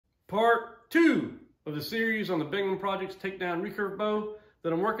part 2 of the series on the Bingham Project's takedown recurve bow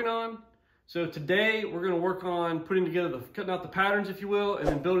that I'm working on. So today we're going to work on putting together cutting out the patterns, if you will, and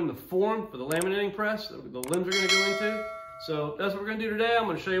then building the form for the laminating press that the limbs are going to go into. So that's what we're going to do today. I'm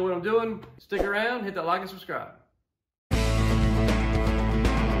going to show you what I'm doing. Stick around, hit that like and subscribe.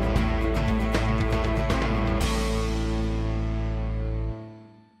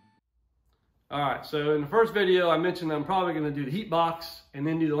 All right, so in the first video, I mentioned that I'm probably going to do the heat box and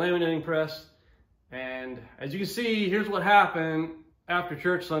then do the laminating press. And as you can see, here's what happened after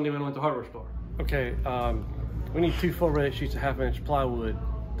church Sunday when I went to the hardware store. Okay, we need 2 full radius sheets of 1/2 inch plywood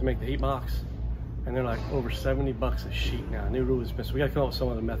to make the heat box. And they're like over 70 bucks a sheet now. New rule has been, so we got to come up with some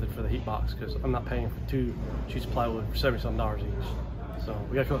other method for the heat box because I'm not paying for 2 sheets of plywood for $70-something each. So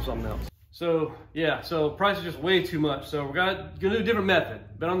we got to come up with something else. So yeah, so price is just way too much. So we're gonna do a different method.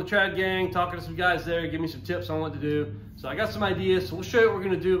 Been on the trad gang, talking to some guys there, give me some tips on what to do. So I got some ideas, so we'll show you what we're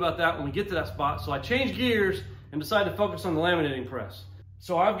gonna do about that when we get to that spot. So I changed gears and decided to focus on the laminating press.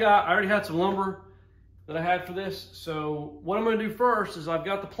 So I already had some lumber that I had for this. So what I'm gonna do first is I've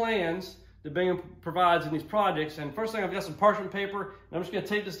got the plans that Bingham provides in these projects. And first thing, I've got some parchment paper, and I'm just gonna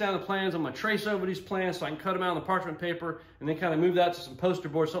take this down the plans. I'm gonna trace over these plans so I can cut them out on the parchment paper and then kind of move that to some poster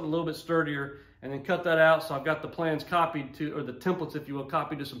board, something a little bit sturdier, and then cut that out. So I've got the plans copied to, or the templates, if you will,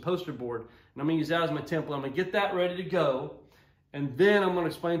 copied to some poster board. And I'm gonna use that as my template. I'm gonna get that ready to go. And then I'm gonna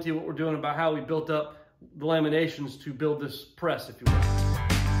explain to you what we're doing about how we built up the laminations to build this press, if you will.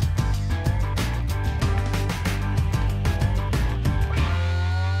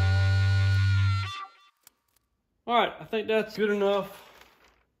 All right, I think that's good enough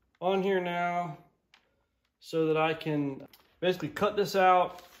on here now so that I can basically cut this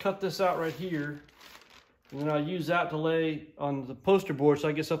out right here, and then I'll use that to lay on the poster board so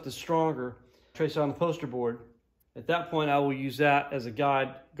I get something stronger, trace on the poster board. At that point, I will use that as a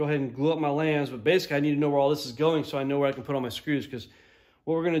guide, go ahead and glue up my lands, but basically I need to know where all this is going so I know where I can put all my screws, because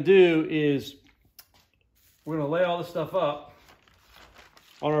what we're gonna do is we're gonna lay all this stuff up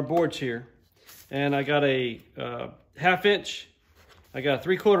on our boards here. And I got a 1/2 inch, I got a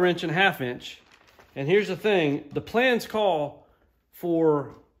 3/4 inch and a 1/2 inch. And here's the thing, the plans call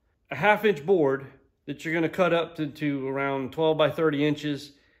for a 1/2 inch board that you're gonna cut up to around 12 by 30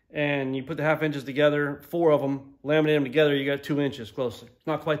 inches. And you put the 1/2 inches together, 4 of them, laminate them together, you got 2 inches close.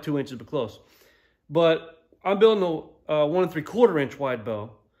 Not quite 2 inches, but close. But I'm building a 1 3/4 inch wide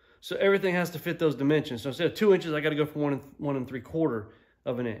bow. So everything has to fit those dimensions. So instead of 2 inches, I gotta go for 1 3/4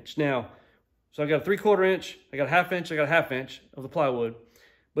 of an inch. Now, so I got a 3/4 inch, I got a 1/2 inch, I got a 1/2 inch of the plywood,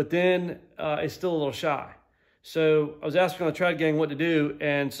 but then it's still a little shy. So I was asking on the trad gang what to do,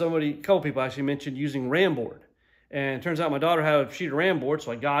 and a couple people actually mentioned using ram board. And it turns out my daughter had a sheet of ram board,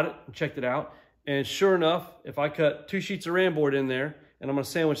 so I got it and checked it out. And sure enough, if I cut 2 sheets of ram board in there, and I'm gonna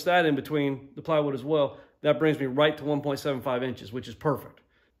sandwich that in between the plywood as well, that brings me right to 1.75 inches, which is perfect.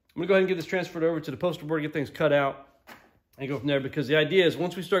 I'm gonna go ahead and get this transferred over to the poster board, get things cut out, and go from there, because the idea is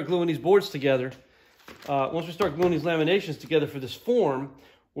once we start gluing these boards together, once we start gluing these laminations together for this form,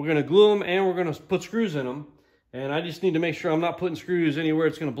 we're going to glue them and we're going to put screws in them. And I just need to make sure I'm not putting screws anywhere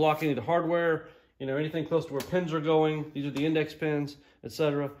it's going to block any of the hardware, you know, anything close to where pins are going. These are the index pins,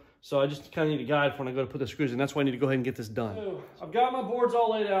 etc. So I just kind of need a guide for when I go to put the screws in. That's why I need to go ahead and get this done. So I've got my boards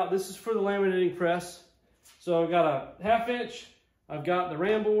all laid out. This is for the laminating press. So I've got a 1/2 inch. I've got the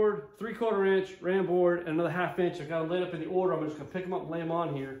ram board, 3/4 inch ram board, and another 1/2 inch. I've got them laid up in the order. I'm just gonna pick them up and lay them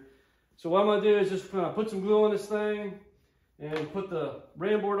on here. So what I'm gonna do is just gonna put some glue on this thing and put the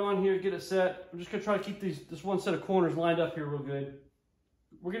ram board on here, get it set. I'm just gonna try to keep this one set of corners lined up here real good.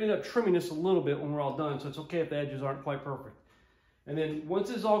 We're gonna end up trimming this a little bit when we're all done, so it's okay if the edges aren't quite perfect. And then once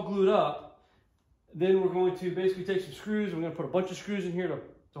it's all glued up, then we're going to basically take some screws. We're gonna put a bunch of screws in here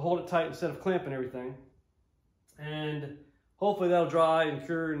to hold it tight instead of clamping everything. And hopefully that'll dry and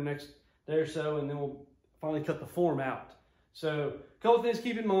cure in the next day or so, and then we'll finally cut the form out. So a couple things to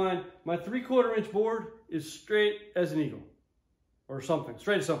keep in mind. My 3/4 inch board is straight as an eagle, or something,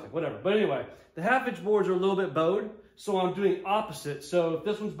 straight as something, whatever. But anyway, the 1/2 inch boards are a little bit bowed, so I'm doing opposite. So if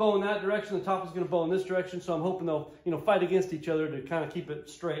this one's bowing that direction, the top is gonna bow in this direction, so I'm hoping they'll, you know, fight against each other to kind of keep it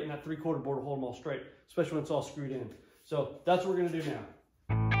straight, and that 3/4 board will hold them all straight, especially when it's all screwed in. So that's what we're gonna do now.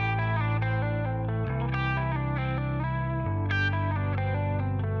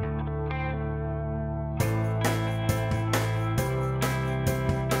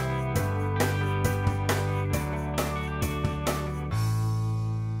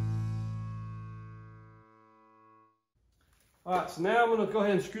 All right, so now I'm gonna go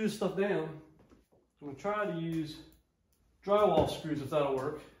ahead and screw this stuff down. I'm gonna try to use drywall screws if that'll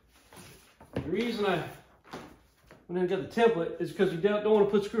work. The reason I went ahead and got the template is because you don't want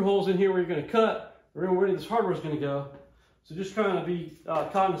to put screw holes in here where you're going to cut or where this hardware is going to go. So just kind of be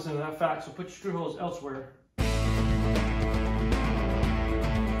cognizant of that fact. So put your screw holes elsewhere.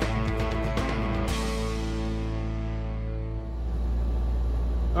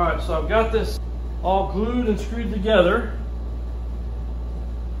 All right, so I've got this all glued and screwed together.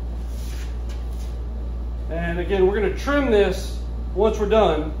 And again, we're going to trim this once we're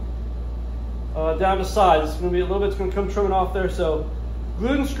done down to size. It's going to be a little bit, it's going to come trimming off there. So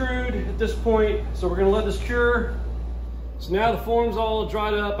glued and screwed at this point. So we're going to let this cure. So now the form's all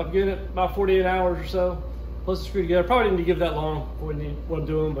dried up. I've given it about 48 hours or so. Plus the screw together. Probably didn't need to give that long. I wouldn't need what I'm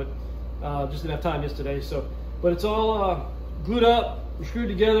doing, but just didn't have time yesterday. So, but it's all glued up, screwed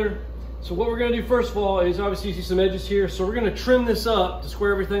together. So what we're going to do first of all is obviously you see some edges here. So we're going to trim this up to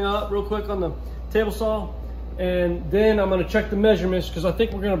square everything up real quick on the table saw. And then I'm going to check the measurements because I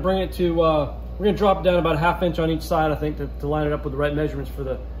think we're going to bring it to, we're going to drop it down about a ½ inch on each side, I think, to line it up with the right measurements for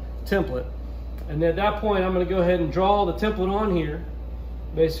the template. And at that point, I'm going to go ahead and draw the template on here,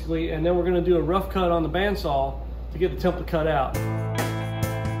 basically, and then we're going to do a rough cut on the bandsaw to get the template cut out.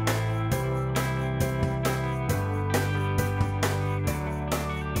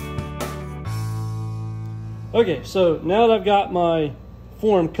 Okay, so now that I've got my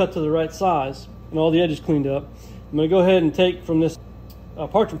form cut to the right size and all the edges cleaned up, I'm going to go ahead and take from this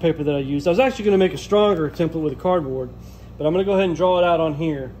parchment paper that I used. I was actually going to make a stronger template with a cardboard, but I'm going to go ahead and draw it out on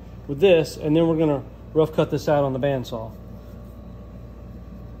here with this, and then we're going to rough cut this out on the bandsaw.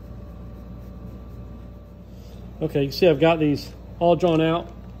 Okay, you can see I've got these all drawn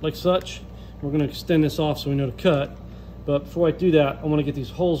out like such. We're going to extend this off so we know to cut, but before I do that, I want to get these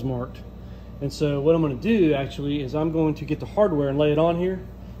holes marked. And so what I'm going to do actually is I'm going to get the hardware and lay it on here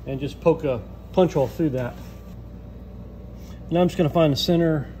and just poke a punch hole through that. Now I'm just going to find the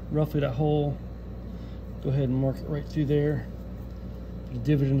center, roughly that hole. Go ahead and mark it right through there. Put a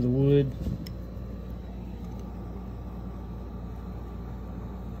divot into the wood.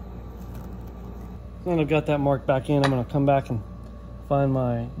 Then I've got that marked back in. I'm going to come back and find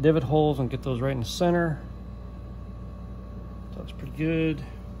my divot holes and get those right in the center. That's pretty good.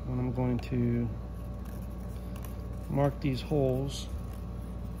 And I'm going to mark these holes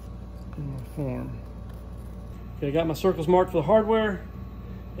in my form. Okay, I got my circles marked for the hardware,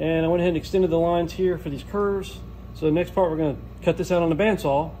 and I went ahead and extended the lines here for these curves. So the next part, we're going to cut this out on the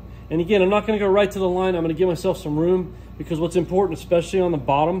bandsaw. And again, I'm not going to go right to the line. I'm going to give myself some room, because what's important, especially on the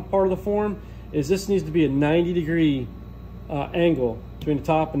bottom part of the form, is this needs to be a 90-degree angle between the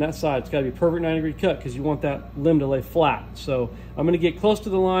top and that side. It's got to be a perfect 90-degree cut because you want that limb to lay flat. So I'm going to get close to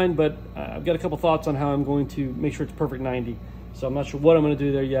the line, but I've got a couple thoughts on how I'm going to make sure it's perfect 90. So I'm not sure what I'm going to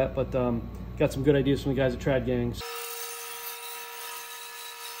do there yet, but got some good ideas from the guys at Trad Gangs.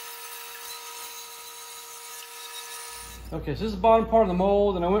 Okay, so this is the bottom part of the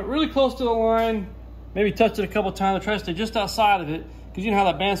mold, and I went really close to the line, maybe touched it a couple times. I tried to stay just outside of it, because you know how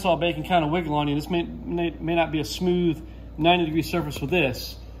that bandsaw blade can kind of wiggle on you. This may not be a smooth 90-degree surface with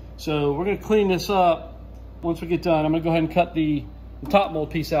this. So we're going to clean this up once we get done. I'm going to go ahead and cut the top mold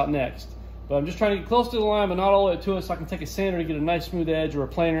piece out next. But I'm just trying to get close to the line, but not all the way to it, so I can take a sander to get a nice smooth edge, or a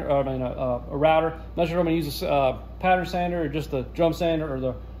planer, or a router. I'm not sure if I'm going to use a pattern sander or just the drum sander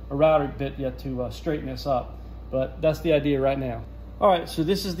or a router bit yet to straighten this up. But that's the idea right now. All right, so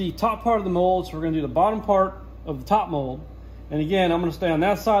this is the top part of the mold. So we're going to do the bottom part of the top mold. And again, I'm going to stay on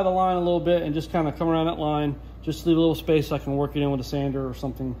that side of the line a little bit and just kind of come around that line, just leave a little space so I can work it in with a sander or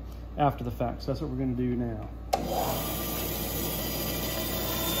something after the fact. So that's what we're going to do now.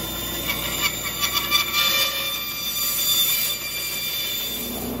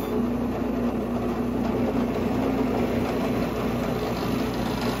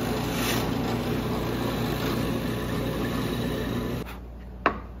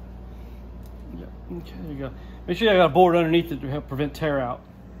 Okay, there you go. Make sure you got a board underneath it to help prevent tear out.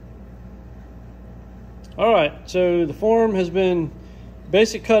 All right, so the form has been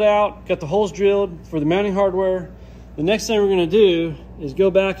basic cut out, got the holes drilled for the mounting hardware. The next thing we're going to do is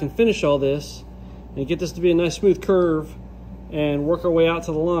go back and finish all this and get this to be a nice smooth curve and work our way out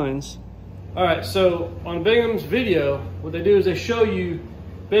to the lines. All right, so on Bingham's video, what they do is they show you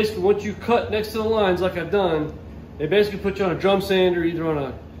basically once you cut next to the lines like I've done, they basically put you on a drum sander, either on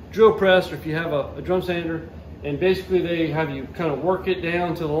a drill press or if you have a drum sander, and basically they have you kind of work it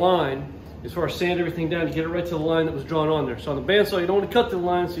down to the line as far as sand everything down to get it right to the line that was drawn on there. So on the bandsaw, you don't want to cut the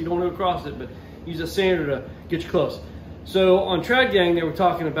line, so you don't want to go across it, but use a sander to get you close. So on Trad Gang, they were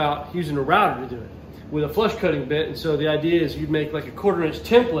talking about using a router to do it with a flush cutting bit. And so the idea is you'd make like a 1/4 inch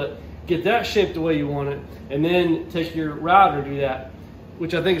template, get that shaped the way you want it, and then take your router to do that,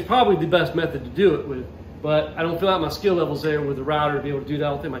 which I think is probably the best method to do it with. but I don't feel like my skill level's there with the router to be able to do that. I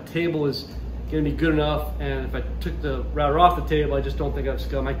don't think my table is gonna be good enough, and if I took the router off the table, I just don't think I have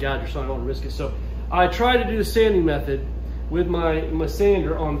skill. My God, so I don't want to risk it. So I try to do the sanding method with my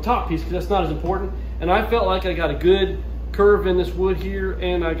sander on the top piece, because that's not as important. And I felt like I got a good curve in this wood here,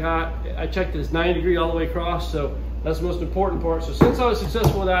 and I checked it, it's 90 degree all the way across, so that's the most important part. So since I was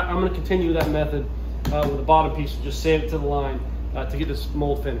successful with that, I'm going to continue with that method with the bottom piece, just sand it to the line to get this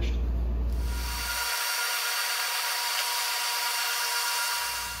mold finished.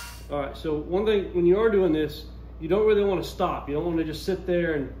 All right, so one thing, when you are doing this, you don't really want to stop. You don't want to just sit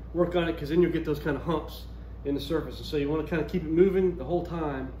there and work on it, because then you'll get those kind of humps in the surface. And so you want to kind of keep it moving the whole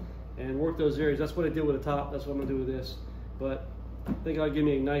time and work those areas. That's what I did with the top. That's what I'm going to do with this. But I think it'll give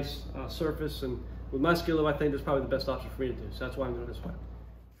me a nice surface, and with my skill, I think that's probably the best option for me to do. So that's why I'm doing it this way.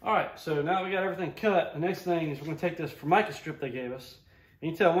 All right, so now we got everything cut. The next thing is we're going to take this Formica strip they gave us.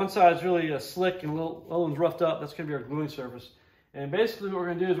 And you can tell one side's really slick and the other one's roughed up. That's going to be our gluing surface. And basically what we're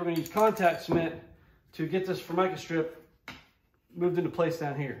going to do is we're going to use contact cement to get this Formica strip moved into place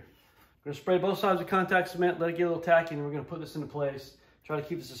down here. We're going to spray both sides with contact cement, let it get a little tacky, and we're going to put this into place. Try to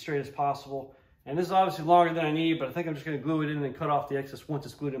keep this as straight as possible. And this is obviously longer than I need, but I think I'm just going to glue it in and then cut off the excess once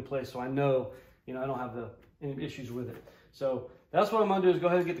it's glued in place, so I know, I don't have any issues with it. So that's what I'm going to do, is go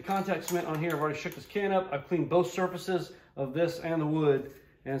ahead and get the contact cement on here. I've already shook this can up. I've cleaned both surfaces of this and the wood.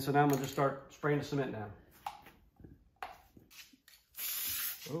 And so now I'm going to just start spraying the cement down.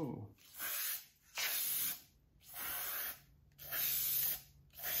 Oh.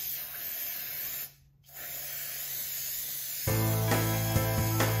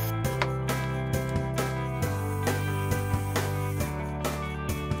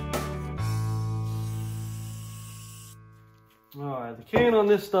 All right, the can on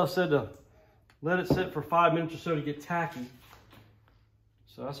this stuff said to let it sit for 5 minutes or so to get tacky.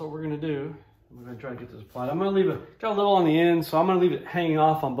 So that's what we're gonna do. We're gonna try to get this applied. I'm gonna leave it, got a little on the end, so I'm gonna leave it hanging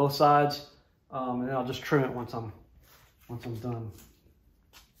off on both sides, and then I'll just trim it once I'm done.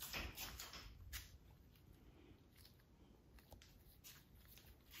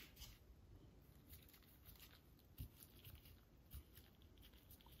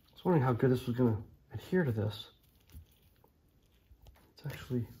 I was wondering how good this was gonna adhere to this. It's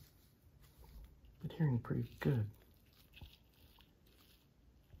actually adhering pretty good.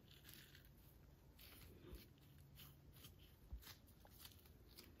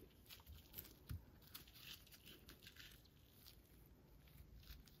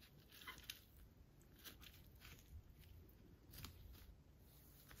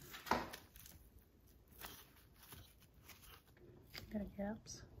 Got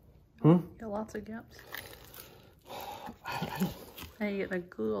gaps? Hmm? Got lots of gaps. And you get like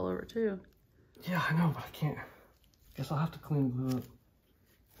glue all over too. Yeah, I know, but I can't. Guess I'll have to clean the glue up.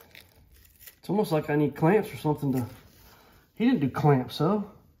 It's almost like I need clamps or something to... He didn't do clamps, so...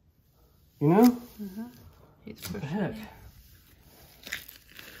 You know? Mm-hmm. What the heck?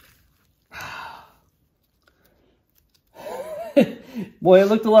 Boy, it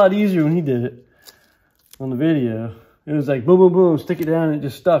looked a lot easier when he did it on the video. It was like boom, boom, boom, stick it down and it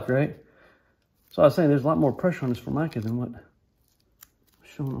just stuck, right? So I was saying there's a lot more pressure on this Formica than what was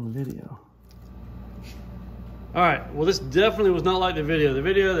shown on the video. All right, well, this definitely was not like the video. The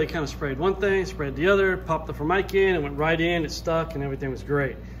video, they kind of sprayed one thing, sprayed the other, popped the Formica in, it went right in, it stuck, and everything was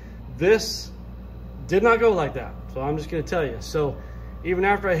great. This did not go like that, so I'm just gonna tell you. So even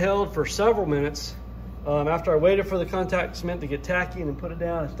after I held for several minutes, after I waited for the contact cement to get tacky and then put it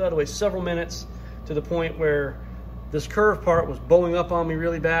down, I still had to wait several minutes to the point where this curve part was bowing up on me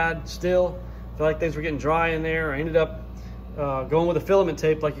really bad still. I felt like things were getting dry in there. I ended up going with a filament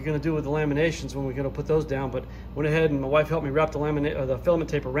tape like you're gonna do with the laminations when we're gonna put those down, but went ahead and my wife helped me wrap the filament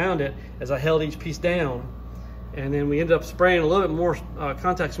tape around it as I held each piece down. And then we ended up spraying a little bit more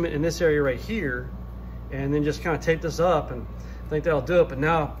contact cement in this area right here, and then just kind of taped this up, and I think that'll do it. But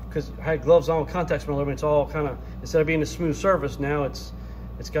now, because I had gloves on with contact cement, it's all kind of, instead of being a smooth surface, now it's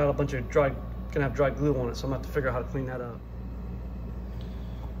got a bunch of gonna have dry glue on it, so I'm gonna have to figure out how to clean that up.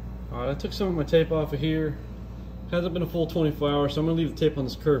 All right, I took some of my tape off of here. Hasn't been a full 24 hours, so I'm gonna leave the tape on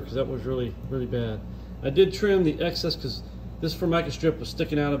this curve because that was really, really bad. I did trim the excess because this Formica strip was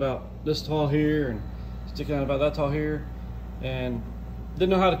sticking out about this tall here and sticking out about that tall here, and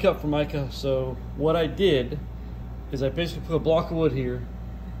didn't know how to cut Formica. So what I did is I basically put a block of wood here.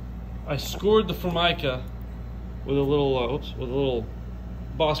 I scored the Formica with a little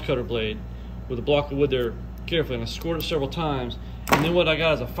boss cutter blade with a block of wood there carefully, and I scored it several times. And then what I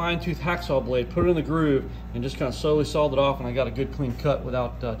got is a fine-tooth hacksaw blade, put it in the groove, and just kind of slowly sawed it off, and I got a good clean cut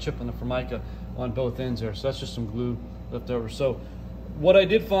without chipping the Formica on both ends there. So that's just some glue left over. So What I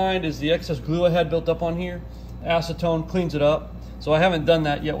did find is the excess glue I had built up on here. Acetone cleans it up. So I haven't done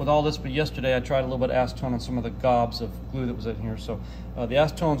that yet with all this, but yesterday I tried a little bit of acetone on some of the gobs of glue that was in here. So the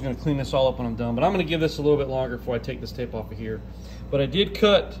acetone is going to clean this all up when I'm done. But I'm going to give this a little bit longer before I take this tape off of here. But I did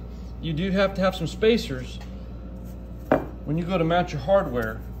cut. You do have to have some spacers when you go to mount your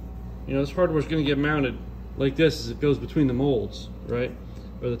hardware. You know, this hardware is going to get mounted like this as it goes between the molds, right?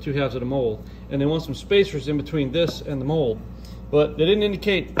 Or the two halves of the mold. And they want some spacers in between this and the mold. But they didn't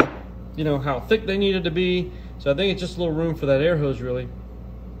indicate, you know, how thick they needed to be. So I think it's just a little room for that air hose, really.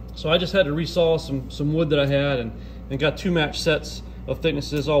 So I just had to resaw some wood that I had and got two match sets of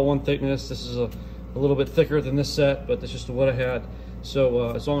thicknesses, all one thickness. This is a little bit thicker than this set, but that's just what I had.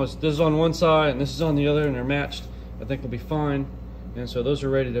 So as long as this is on one side and this is on the other and they're matched, I think we'll be fine. And so those are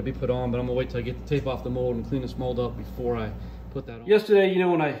ready to be put on, but I'm gonna wait till I get the tape off the mold and clean this mold up before I put that on. Yesterday, you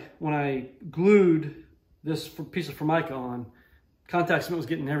know, when I glued this piece of Formica on, contact cement was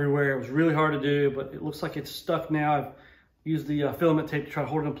getting everywhere. It was really hard to do, but it looks like it's stuck now. I've used the filament tape to try to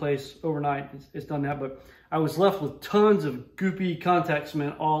hold it in place overnight. It's done that, but I was left with tons of goopy contact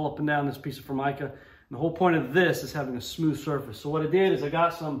cement all up and down this piece of Formica. And the whole point of this is having a smooth surface. So what I did is I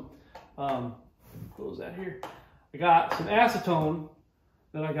got some, close that here. I got some acetone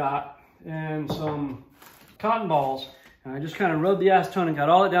that I got and some cotton balls. And I just kind of rubbed the acetone and got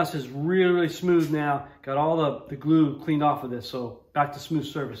all it down so it's really, really smooth now. Got all the glue cleaned off of this, so back to smooth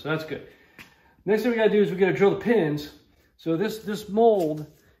surface, so that's good. Next thing we gotta do is we gotta drill the pins. So this mold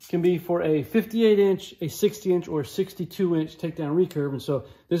can be for a 58 inch, a 60 inch, or a 62 inch takedown recurve. And so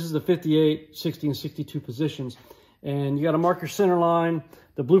this is the 58, 60, and 62 positions. And you gotta mark your center line.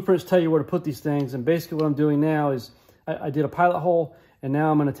 The blueprints tell you where to put these things. And basically what I'm doing now is I did a pilot hole, and now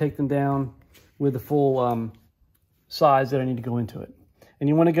I'm gonna take them down with the full size that I need to go into it. And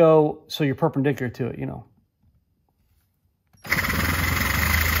you want to go so you're perpendicular to it, you know.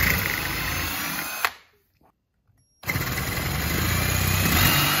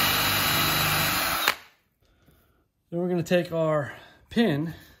 Then we're going to take our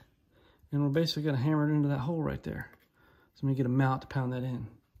pin and we're basically going to hammer it into that hole right there. So I'm going to get a mount to pound that in.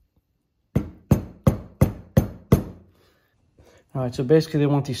 All right, so basically they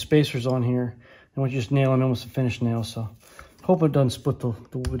want these spacers on here. And we're just nailing them with some finished nails, so hope it doesn't split the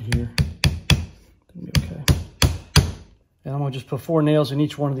wood here. It'll be okay. And I'm gonna just put 4 nails in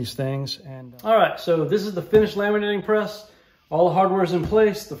each one of these things. And all right, so this is the finished laminating press. All the hardware's in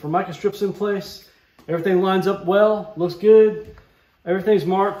place, the Formica strip's in place. Everything lines up well, looks good. Everything's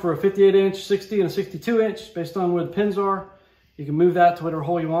marked for a 58 inch, 60, and a 62 inch based on where the pins are. You can move that to whatever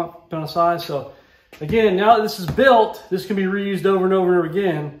hole you want, depending on size. So again, now that this is built, this can be reused over and over and over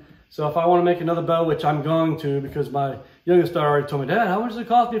again. So if I want to make another bow, which I'm going to, because my youngest daughter already told me, Dad, how much does it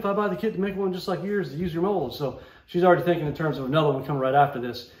cost me if I buy the kit to make one just like yours to use your mold? So she's already thinking in terms of another one coming right after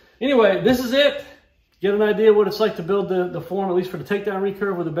this. Anyway, this is it. Get an idea what it's like to build the form, at least for the takedown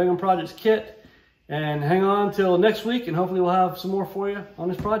recurve with the Bingham Projects kit. And hang on till next week, and hopefully we'll have some more for you on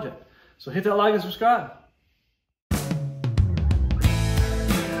this project. So hit that like and subscribe.